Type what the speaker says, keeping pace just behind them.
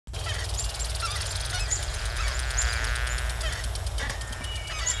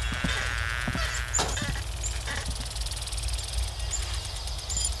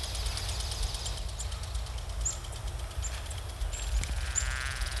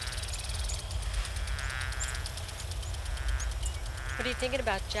What are you thinking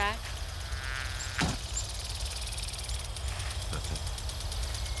about, Jack? Nothing.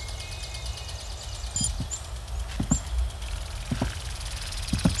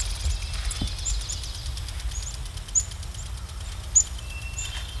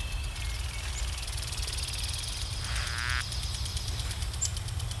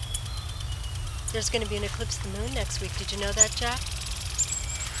 There's going to be an eclipse of the moon next week. Did you know that, Jack?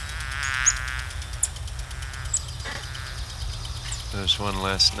 There was one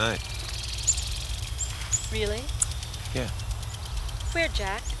last night. Really? Yeah, Where,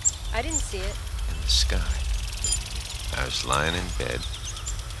 Jack? I didn't see it. in the sky. I was lying in bed,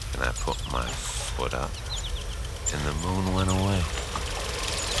 and I put my foot up, and the moon went away.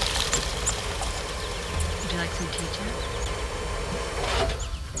 Would you like some tea, Jack?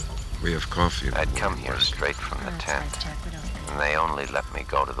 We have coffee. I'd come here straight from the tent, Nice, Jack. We don't. and they only let me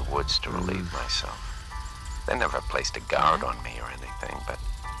go to the woods to relieve myself. They never placed a guard on me or anything, but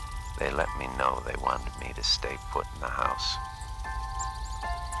they let me know they wanted me to stay put in the house.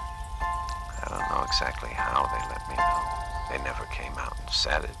 I don't know exactly how they let me know. They never came out and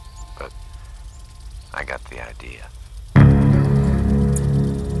said it, but I got the idea.